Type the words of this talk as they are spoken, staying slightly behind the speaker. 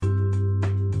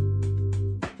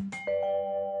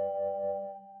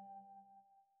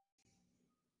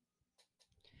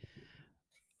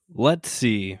Let's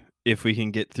see if we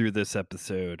can get through this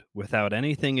episode without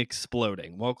anything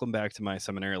exploding. Welcome back to my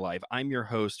seminary life. I'm your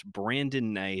host,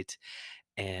 Brandon Knight.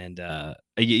 And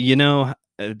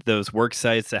those work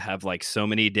sites that have like so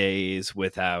many days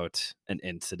without an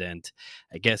incident.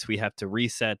 I guess we have to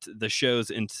reset the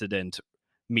show's incident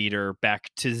meter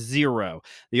back to zero.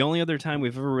 The only other time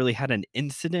we've ever really had an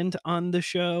incident on the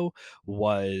show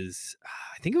was,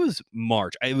 I think it was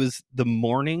March. It was the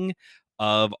morning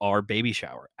of our baby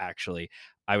shower, actually.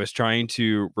 I was trying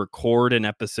to record an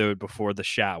episode before the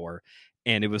shower,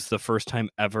 and it was the first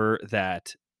time ever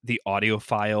that the audio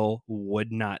file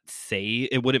would not save,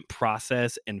 it wouldn't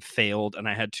process and failed. And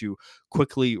I had to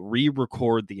quickly re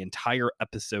record the entire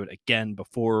episode again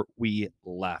before we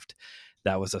left.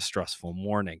 That was a stressful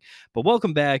morning. But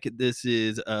welcome back. This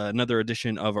is another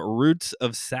edition of Roots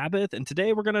of Sabbath. And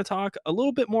today we're going to talk a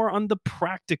little bit more on the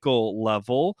practical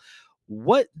level.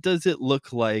 What does it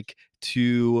look like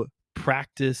to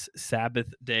practice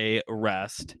Sabbath day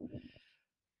rest?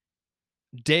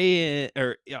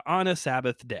 On a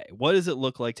Sabbath day? What does it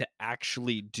look like to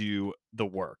actually do the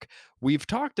work? We've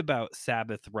talked about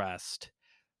Sabbath rest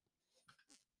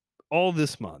all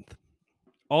this month.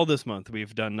 All this month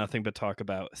we've done nothing but talk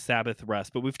about Sabbath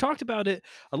rest, but we've talked about it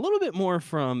a little bit more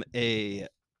from a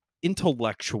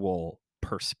intellectual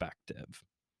perspective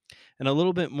and a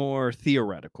little bit more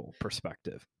theoretical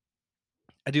perspective.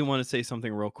 I do want to say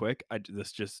something real quick.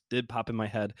 This just did pop in my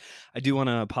head. I do want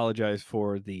to apologize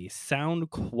for the sound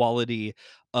quality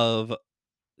of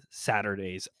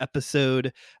Saturday's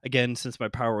episode. Again, since my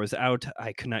power was out,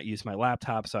 I could not use my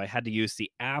laptop, so I had to use the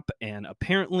app, and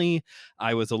apparently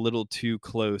I was a little too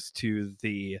close to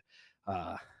the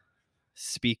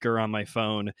speaker on my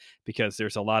phone because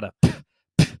there's a lot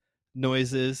of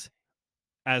noises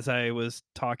as I was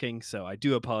talking, so I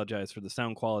do apologize for the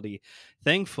sound quality.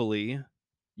 Thankfully,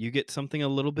 you get something a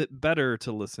little bit better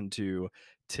to listen to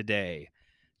today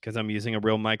because I'm using a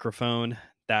real microphone.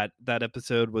 That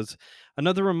episode was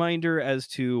another reminder as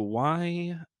to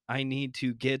why I need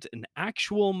to get an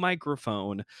actual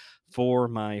microphone for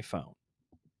my phone.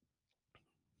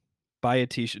 Buy a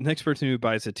t-shirt. Next person who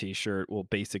buys a t-shirt will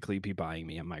basically be buying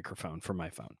me a microphone for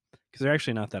my phone because they're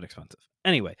actually not that expensive.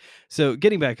 Anyway, so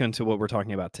getting back into what we're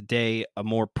talking about today, a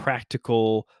more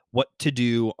practical what to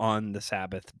do on the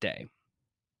Sabbath day.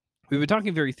 We've been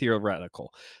talking very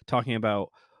theoretical, talking about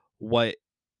what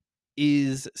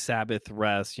is Sabbath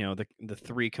rest, the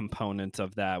three components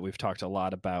of that. We've talked a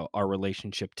lot about our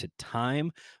relationship to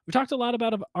time. We've talked a lot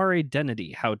about our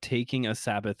identity, how taking a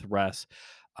Sabbath rest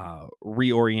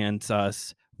reorients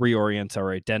us, reorients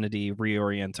our identity,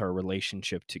 reorients our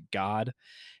relationship to God.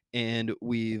 And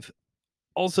we've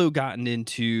also gotten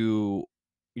into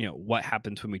what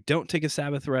happens when we don't take a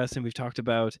Sabbath rest, and we've talked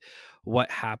about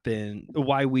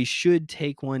why we should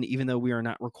take one even though we are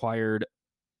not required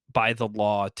by the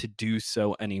law to do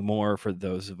so anymore for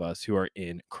those of us who are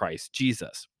in Christ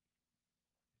Jesus.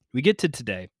 We get to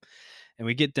today and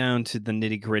we get down to the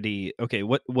nitty-gritty. Okay,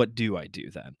 what do I do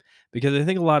then? Because I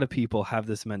think a lot of people have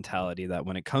this mentality that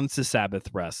when it comes to Sabbath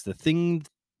rest, the thing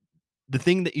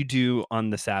that you do on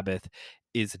the Sabbath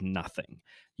is nothing.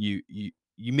 You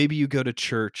maybe you go to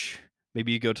church,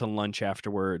 maybe you go to lunch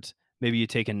afterwards, maybe you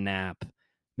take a nap,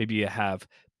 maybe you have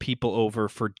people over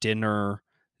for dinner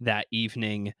that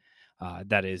evening.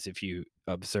 That is, if you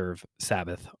observe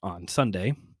Sabbath on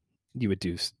Sunday, you would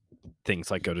do things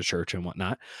like go to church and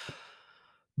whatnot.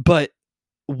 But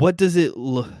what does it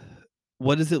look?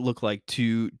 What does it look like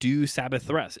to do Sabbath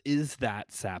rest? Is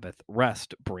that Sabbath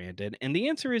rest, Brandon? And the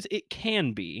answer is it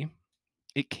can be.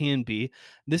 It can be.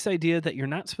 This idea that you're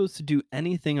not supposed to do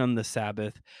anything on the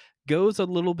Sabbath goes a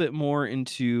little bit more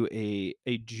into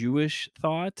a Jewish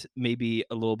thought, maybe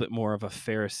a little bit more of a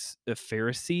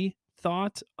Pharisee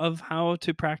thought of how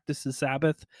to practice the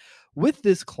Sabbath. With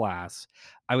this class,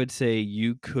 I would say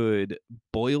you could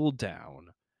boil down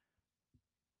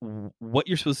what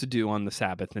you're supposed to do on the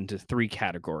Sabbath into three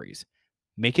categories: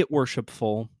 make it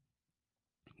worshipful,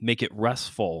 make it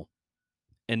restful,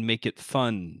 and make it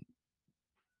fun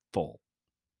full,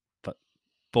 but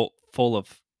full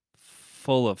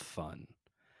of fun.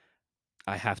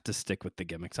 I have to stick with the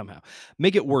gimmick somehow.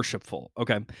 Make it worshipful,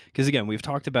 okay? Because again, we've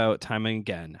talked about time and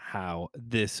again how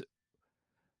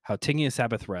taking a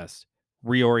Sabbath rest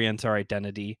reorients our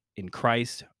identity in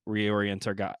Christ,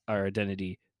 reorients our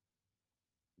identity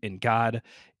in God.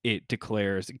 It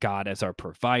declares God as our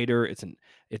provider.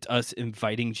 It's us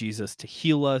inviting Jesus to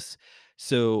heal us.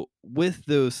 So with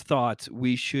those thoughts,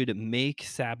 we should make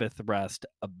Sabbath rest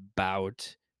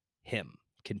about him.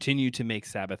 Continue to make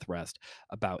Sabbath rest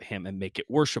about him and make it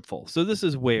worshipful. So this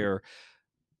is where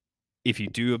If you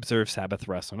do observe Sabbath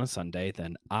rest on a Sunday,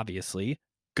 then obviously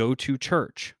go to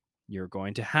church. You're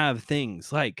going to have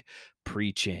things like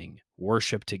preaching,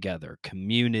 worship together,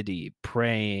 community,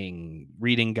 praying,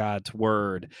 reading God's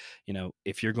word.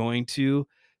 If you're going to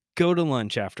go to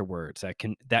lunch afterwards,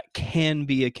 that can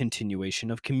be a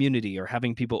continuation of community, or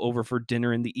having people over for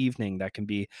dinner in the evening, that can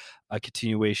be a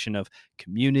continuation of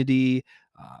community,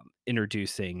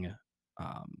 introducing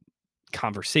um,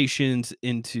 conversations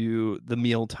into the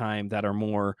mealtime that are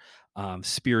more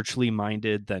spiritually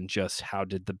minded than just how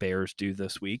did the Bears do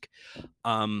this week.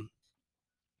 Um,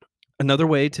 Another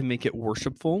way to make it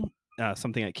worshipful,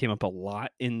 something that came up a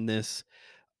lot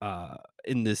uh,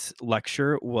 in this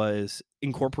lecture, was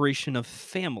incorporation of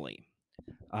family.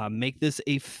 Make this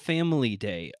a family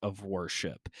day of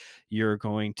worship. You're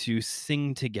going to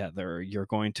sing together. You're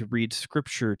going to read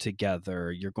scripture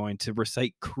together. You're going to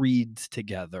recite creeds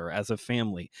together as a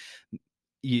family.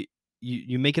 You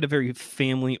you make it a very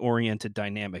family oriented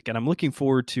dynamic, and I'm looking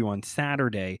forward to on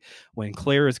Saturday when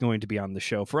Claire is going to be on the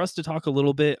show for us to talk a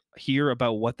little bit here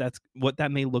about what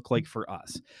that may look like for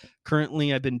us.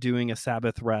 Currently, I've been doing a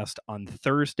Sabbath rest on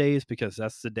Thursdays because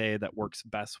that's the day that works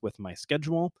best with my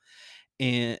schedule.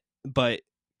 And but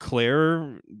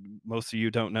Claire, most of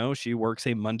you don't know, she works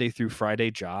a Monday through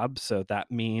Friday job, so that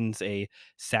means a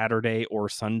Saturday or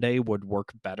Sunday would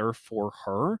work better for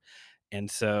her. And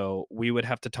so we would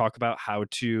have to talk about how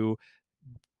to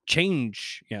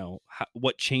change,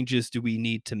 what changes do we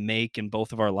need to make in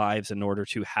both of our lives in order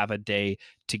to have a day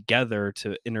together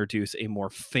to introduce a more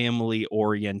family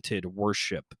oriented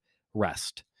worship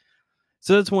rest.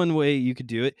 So that's one way you could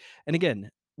do it. And again,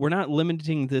 we're not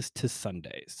limiting this to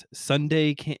Sundays.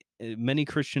 Many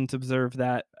Christians observe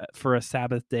that for a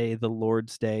Sabbath day, the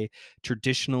Lord's Day.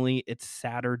 Traditionally, it's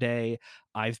Saturday.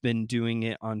 I've been doing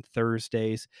it on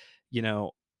Thursdays. You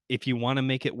know, if you want to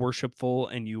make it worshipful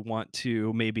and you want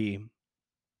to maybe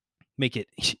make it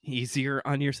easier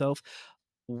on yourself,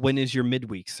 when is your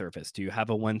midweek service? Do you have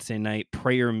a Wednesday night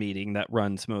prayer meeting that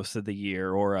runs most of the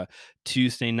year, or a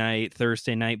Tuesday night,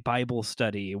 Thursday night Bible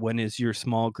study? When is your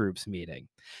small groups meeting?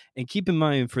 And keep in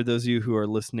mind, for those of you who are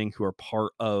listening who are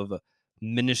part of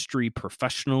ministry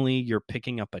professionally, you're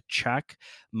picking up a check.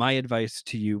 My advice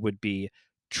to you would be,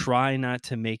 try not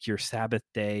to make your Sabbath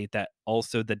day that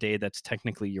also the day that's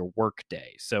technically your work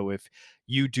day. So if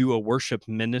you do a worship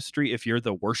ministry, if you're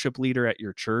the worship leader at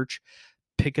your church,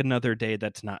 pick another day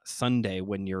that's not Sunday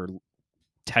when you're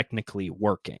technically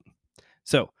working.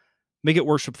 So make it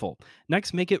worshipful.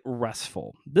 Next, make it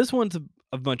restful. This one's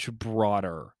a much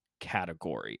broader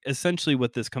category. Essentially,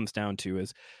 what this comes down to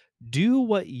is, do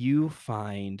what you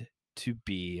find to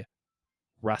be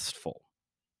restful.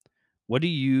 What do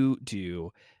you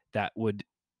do that would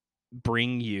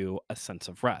bring you a sense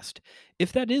of rest?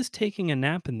 If that is taking a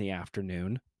nap in the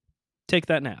afternoon, take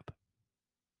that nap.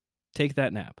 Take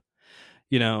that nap.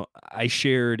 I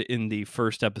shared in the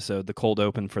first episode, the cold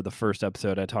open for the first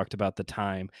episode, I talked about the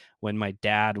time when my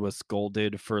dad was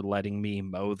scolded for letting me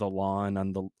mow the lawn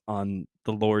on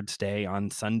the Lord's Day on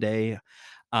Sunday.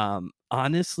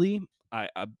 Honestly,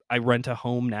 I rent a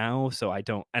home now, so I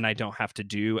don't have to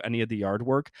do any of the yard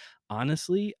work.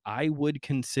 Honestly, I would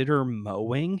consider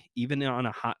mowing even on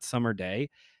a hot summer day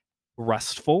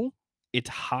restful. It's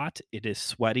hot, it is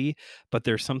sweaty, but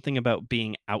there's something about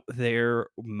being out there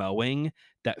mowing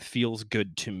that feels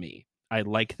good to me. I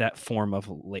like that form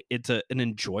of it's an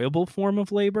enjoyable form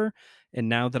of labor, and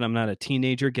now that I'm not a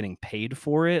teenager getting paid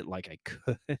for it, like I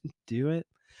could do it.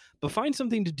 But find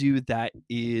something to do that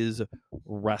is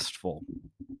restful.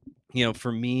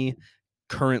 For me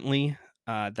currently,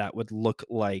 that would look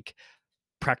like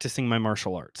practicing my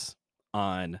martial arts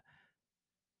on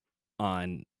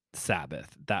on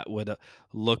Sabbath. That would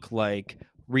look like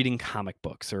reading comic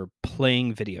books or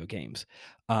playing video games.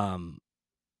 Um,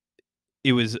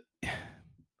 it was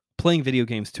playing video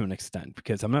games to an extent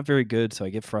because I'm not very good, so I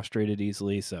get frustrated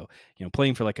easily. So,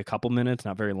 playing for like a couple minutes,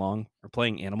 not very long, or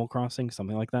playing Animal Crossing,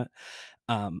 something like that.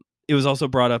 It was also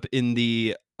brought up in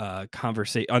the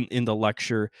conversation in the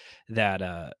lecture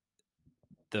that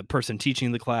the person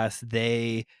teaching the class,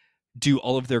 they do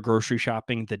all of their grocery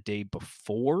shopping the day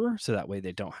before, so that way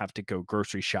they don't have to go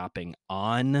grocery shopping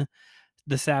on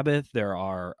the Sabbath. There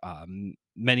are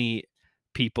many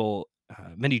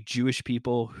Jewish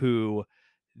people who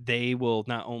they will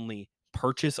not only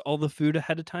purchase all the food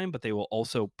ahead of time, but they will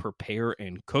also prepare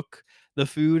and cook the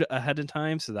food ahead of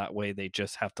time. So that way they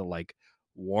just have to like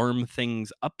warm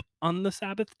things up on the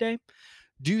Sabbath day.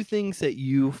 Do things that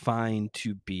you find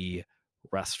to be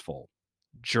restful.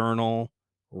 Journal,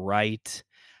 write,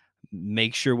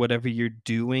 make sure whatever you're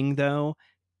doing though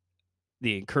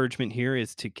the encouragement here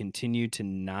is to continue to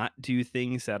not do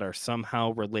things that are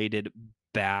somehow related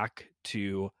back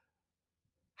to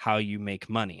how you make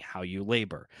money, how you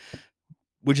labor.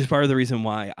 Which is part of the reason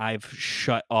why I've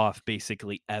shut off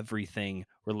basically everything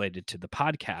related to the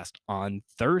podcast on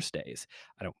Thursdays.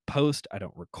 I don't post, I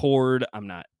don't record, I'm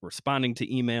not responding to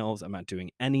emails, I'm not doing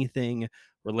anything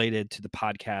related to the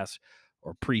podcast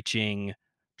or preaching,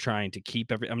 trying to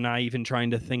keep I'm not even trying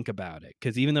to think about it.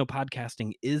 Because even though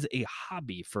podcasting is a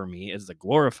hobby for me, it's a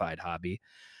glorified hobby,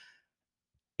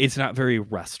 it's not very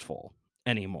restful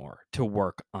anymore to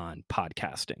work on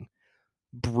podcasting.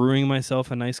 Brewing myself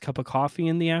a nice cup of coffee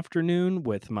in the afternoon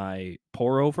with my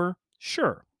pour over,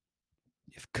 sure,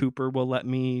 if Cooper will let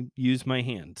me use my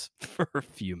hands for a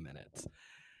few minutes.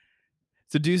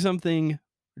 So do something,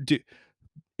 do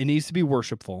it needs to be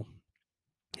worshipful,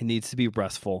 it needs to be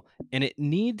restful, and it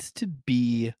needs to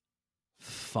be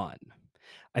fun.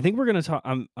 I think we're going to talk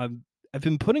I've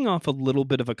been putting off a little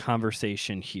bit of a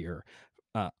conversation here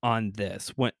on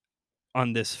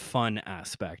this fun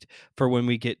aspect for when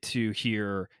we get to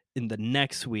here in the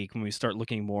next week when we start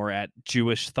looking more at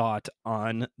Jewish thought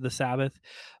on the Sabbath.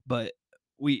 But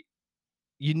we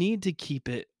you need to keep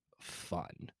it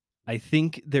fun. I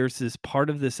think there's this part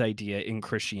of this idea in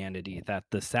Christianity that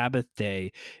the Sabbath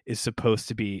day is supposed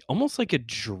to be almost like a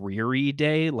dreary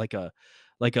day, like a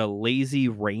lazy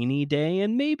rainy day,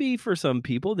 and maybe for some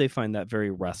people they find that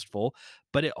very restful,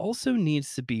 but it also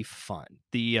needs to be fun.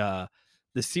 The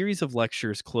series of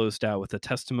lectures closed out with a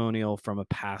testimonial from a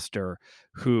pastor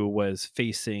who was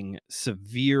facing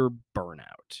severe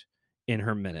burnout in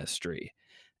her ministry,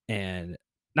 and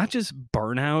not just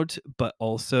burnout, but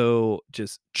also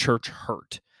just church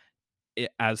hurt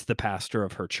as the pastor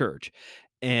of her church.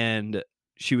 And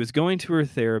she was going to her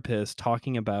therapist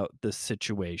talking about the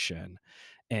situation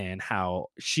and how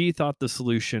she thought the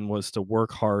solution was to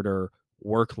work harder,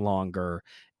 work longer,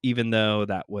 even though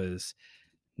that was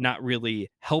not really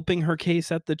helping her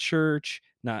case at the church,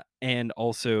 not and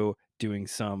also doing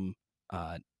some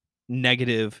uh,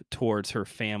 negative towards her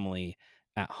family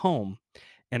at home.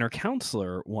 And her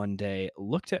counselor one day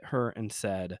looked at her and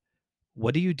said,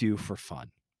 "What do you do for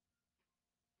fun?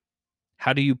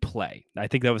 How do you play?" I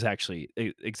think that was actually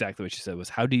exactly what she said was,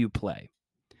 "How do you play?"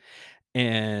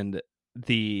 And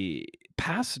the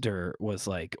pastor was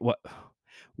like, "What?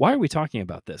 Why are we talking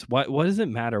about this? What does it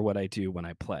matter what I do when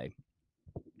I play?"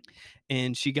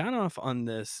 And she got off on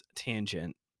this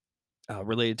tangent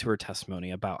related to her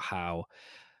testimony about how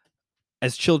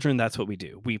as children that's what we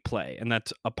do, we play, and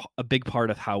that's a big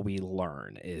part of how we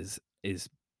learn is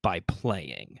by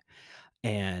playing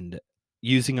and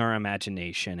using our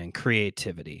imagination and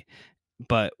creativity.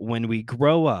 But when we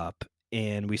grow up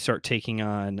and we start taking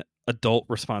on adult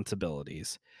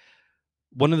responsibilities,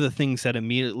 one of the things that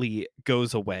immediately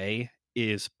goes away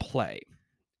is play.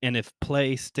 And if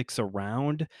play sticks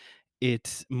around,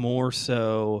 it's more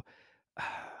so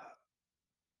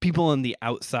people on the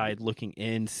outside looking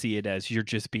in see it as you're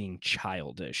just being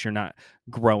childish. You're not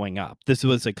growing up. This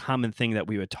was a common thing that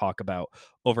we would talk about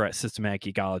over at Systematic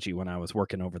Ecology when I was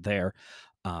working over there.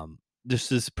 There's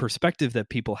this perspective that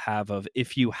people have of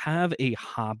if you have a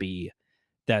hobby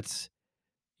that's,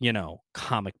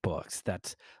 comic books,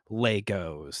 that's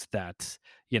Legos, that's,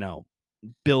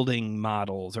 building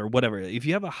models or whatever. If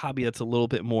you have a hobby that's a little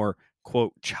bit more,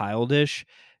 quote, childish,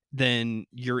 then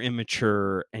you're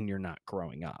immature and you're not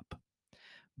growing up.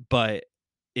 But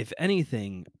if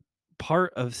anything,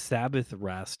 part of Sabbath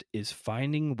rest is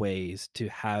finding ways to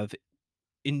have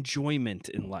enjoyment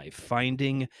in life,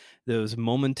 finding those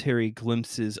momentary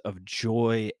glimpses of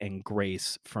joy and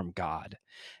grace from God.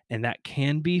 And that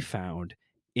can be found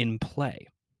in play.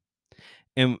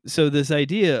 And so this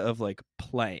idea of like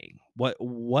playing, what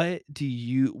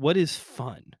is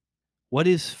fun? What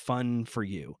is fun for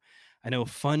you? I know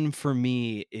fun for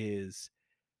me is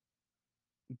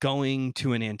going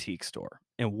to an antique store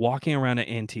and walking around an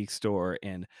antique store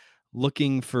and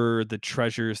looking for the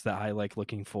treasures that I like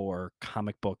looking for,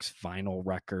 comic books, vinyl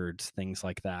records, things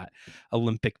like that,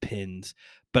 Olympic pins,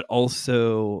 but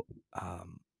also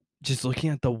just looking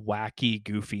at the wacky,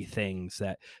 goofy things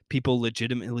that people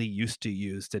legitimately used to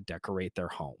use to decorate their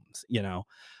homes,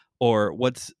 or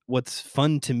what's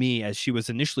fun to me as she was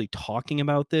initially talking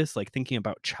about this, like thinking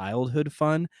about childhood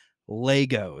fun,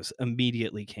 Legos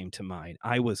immediately came to mind.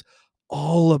 I was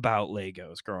all about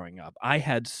Legos growing up. I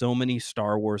had so many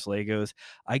Star Wars Legos.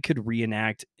 I could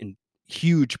reenact in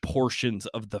huge portions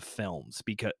of the films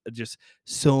because just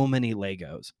so many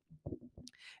Legos.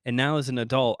 And now as an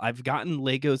adult, I've gotten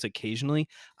Legos occasionally.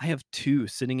 I have two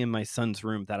sitting in my son's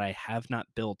room that I have not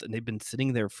built, and they've been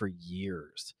sitting there for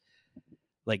years.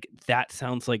 Like, that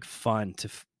sounds like fun to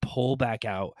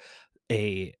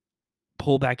a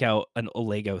pull back out a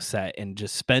Lego set and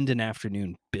just spend an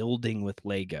afternoon building with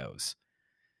Legos.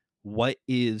 What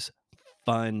is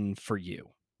fun for you?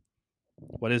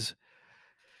 What is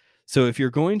So if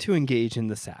you're going to engage in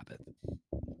the Sabbath,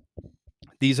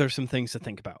 these are some things to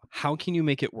think about. How can you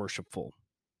make it worshipful?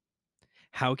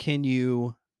 How can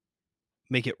you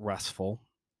make it restful?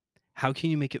 How can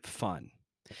you make it fun?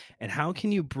 And how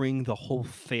can you bring the whole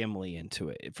family into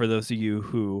it? For those of you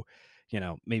who,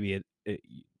 maybe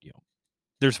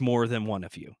there's more than one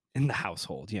of you in the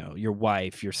household, your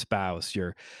wife, your spouse,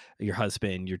 your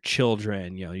husband, your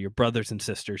children, your brothers and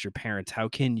sisters, your parents. How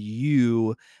can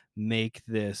you make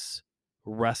this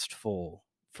restful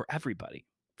for everybody,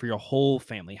 for your whole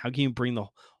family? How can you bring the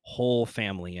whole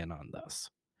family in on this?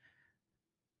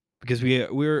 Because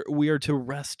we are to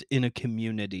rest in a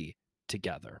community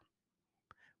together.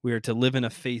 We are to live in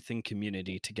a faith and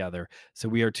community together. So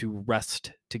we are to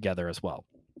rest together as well.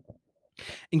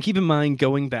 And keep in mind,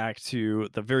 going back to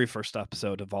the very first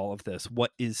episode of all of this, what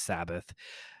is Sabbath?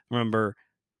 Remember,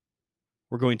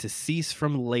 we're going to cease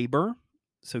from labor.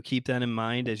 So keep that in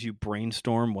mind as you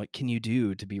brainstorm. What can you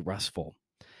do to be restful?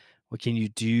 What can you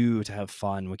do to have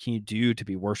fun? What can you do to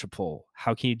be worshipful?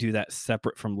 How can you do that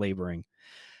separate from laboring?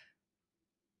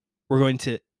 We're going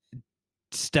to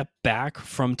step back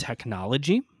from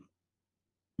technology,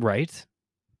 right?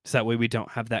 So that way we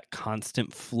don't have that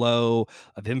constant flow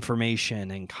of information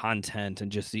and content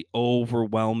and just the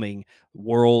overwhelming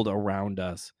world around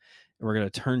us. And we're going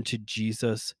to turn to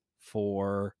Jesus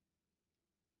for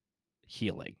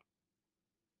healing.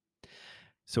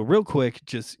 So, real quick,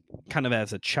 just kind of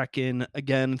as a check in,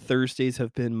 again, Thursdays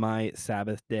have been my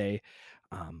Sabbath day.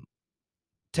 Um,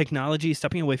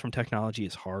 Stepping away from technology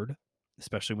is hard,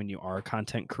 especially when you are a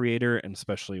content creator and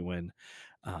especially when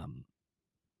um,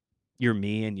 you're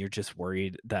me and you're just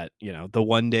worried that, the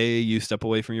one day you step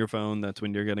away from your phone, that's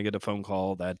when you're going to get a phone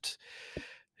call that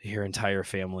your entire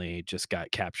family just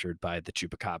got captured by the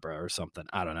chupacabra or something.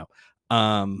 I don't know.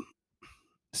 Um,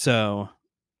 so,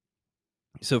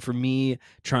 so for me,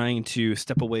 trying to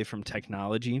step away from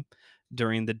technology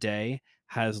during the day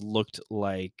has looked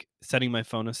like setting my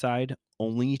phone aside,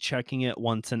 only checking it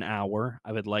once an hour.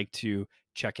 I would like to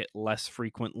check it less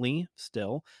frequently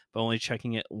still, but only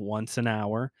checking it once an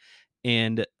hour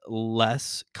and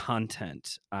less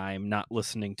content. I'm not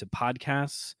listening to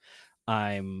podcasts.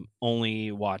 I'm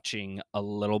only watching a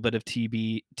little bit of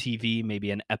TV,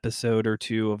 maybe an episode or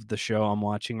two of the show I'm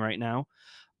watching right now.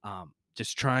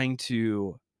 Just trying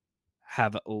to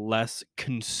have less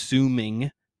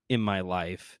consuming in my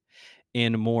life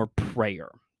and more prayer.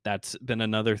 That's been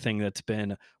another thing that's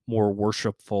been more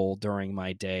worshipful during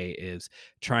my day, is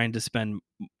trying to spend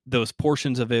those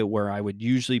portions of it where I would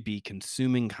usually be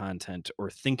consuming content or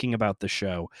thinking about the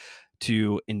show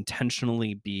to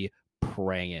intentionally be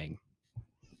praying.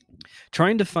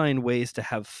 Trying to find ways to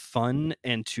have fun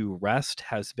and to rest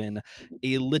has been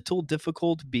a little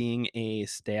difficult being a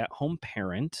stay-at-home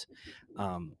parent.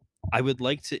 Um, I would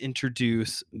like to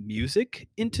introduce music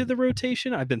into the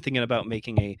rotation. I've been thinking about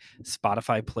making a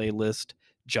Spotify playlist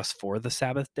just for the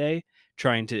Sabbath day,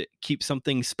 trying to keep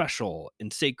something special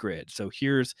and sacred. So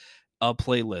here's a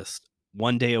playlist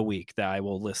one day a week that I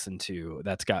will listen to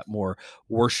that's got more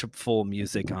worshipful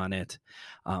music on it.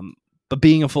 Um, but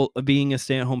being a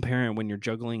stay-at-home parent when you're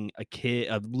juggling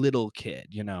a little kid,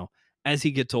 as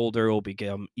he gets older, it will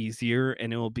become easier,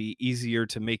 and it will be easier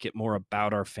to make it more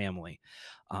about our family.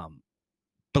 Um,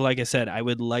 but like I said, I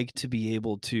would like to be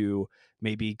able to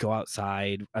maybe go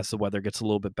outside as the weather gets a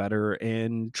little bit better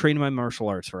and train my martial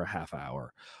arts for a half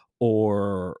hour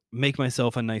or make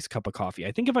myself a nice cup of coffee.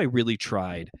 I think if I really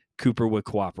tried, Cooper would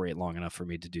cooperate long enough for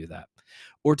me to do that.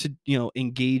 Or to,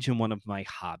 engage in one of my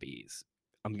hobbies.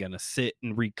 I'm going to sit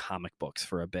and read comic books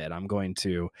for a bit. I'm going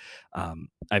to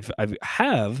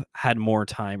I've had more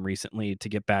time recently to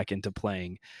get back into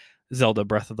playing Zelda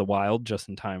Breath of the Wild just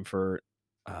in time for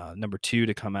number 2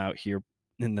 to come out here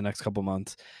in the next couple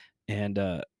months. And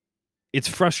it's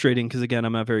frustrating because, again,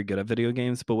 I'm not very good at video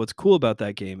games, but what's cool about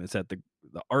that game is that the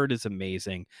art is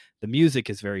amazing. The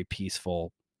music is very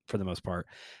peaceful for the most part.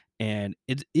 And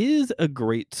it is a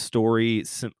great story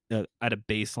at a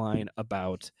baseline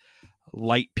about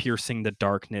light piercing the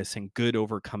darkness and good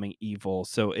overcoming evil.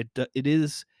 So it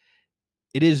is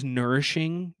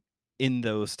nourishing in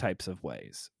those types of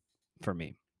ways for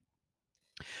me.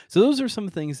 So those are some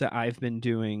things that I've been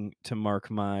doing to mark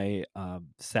my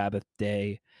Sabbath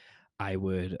day. I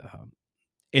would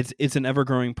it's an ever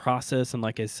growing process, and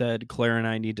like I said, Claire and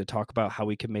I need to talk about how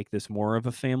we can make this more of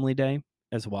a family day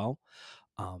as well.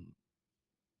 Um,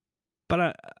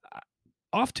 but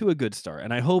off to a good start.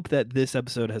 And I hope that this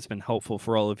episode has been helpful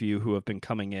for all of you who have been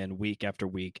coming in week after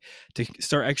week to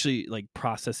start actually like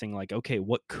processing, like, okay,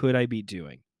 what could I be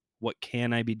doing? What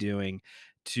can I be doing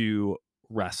to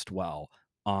rest well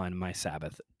on my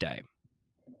Sabbath day?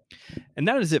 And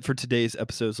that is it for today's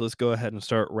episode. So let's go ahead and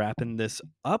start wrapping this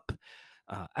up.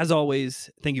 As always,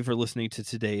 thank you for listening to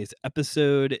today's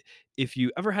episode. If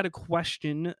you ever had a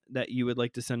question that you would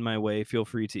like to send my way, feel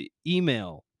free to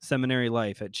email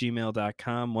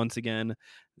seminarylife@gmail.com. Once again,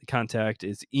 the contact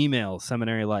is email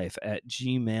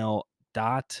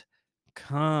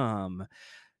seminarylife@gmail.com.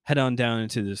 Head on down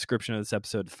into the description of this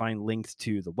episode to find links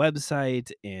to the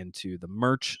website and to the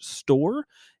merch store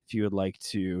if you would like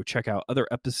to check out other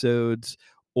episodes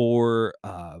or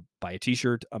buy a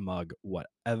t-shirt, a mug,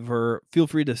 whatever. Feel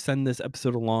free to send this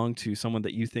episode along to someone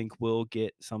that you think will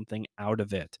get something out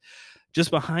of it.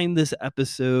 Just behind this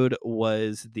episode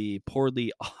was the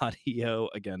poorly audio.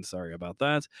 Again, sorry about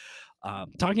that.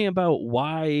 Talking about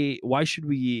why should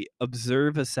we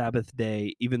observe a Sabbath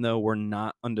day even though we're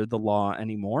not under the law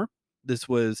anymore. This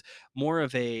was more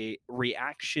of a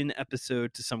reaction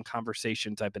episode to some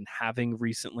conversations I've been having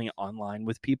recently online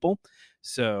with people.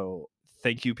 So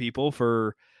thank you, people,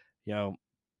 for you know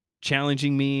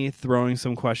challenging me, throwing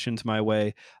some questions my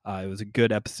way. It was a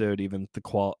good episode, even if the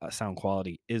sound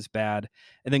quality is bad.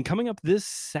 And then coming up this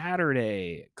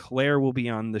Saturday, Claire will be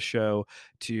on the show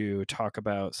to talk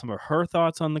about some of her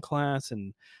thoughts on the class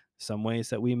and some ways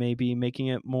that we may be making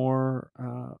it more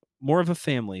of a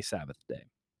family Sabbath day.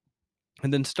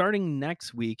 And then starting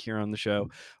next week here on the show,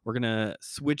 we're going to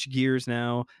switch gears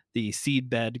now. The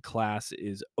seedbed class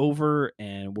is over,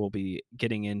 and we'll be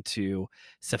getting into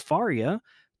Sepharia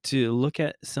to look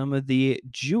at some of the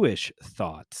Jewish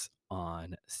thoughts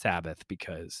on Sabbath,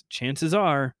 because chances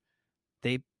are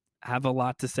they have a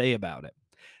lot to say about it.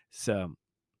 So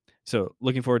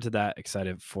looking forward to that,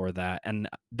 excited for that. And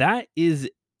that is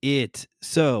it.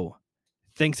 So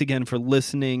thanks again for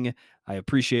listening. I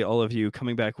appreciate all of you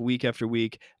coming back week after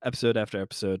week, episode after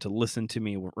episode to listen to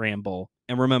me ramble.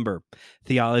 And remember,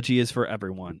 theology is for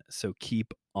everyone. So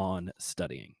keep on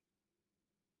studying.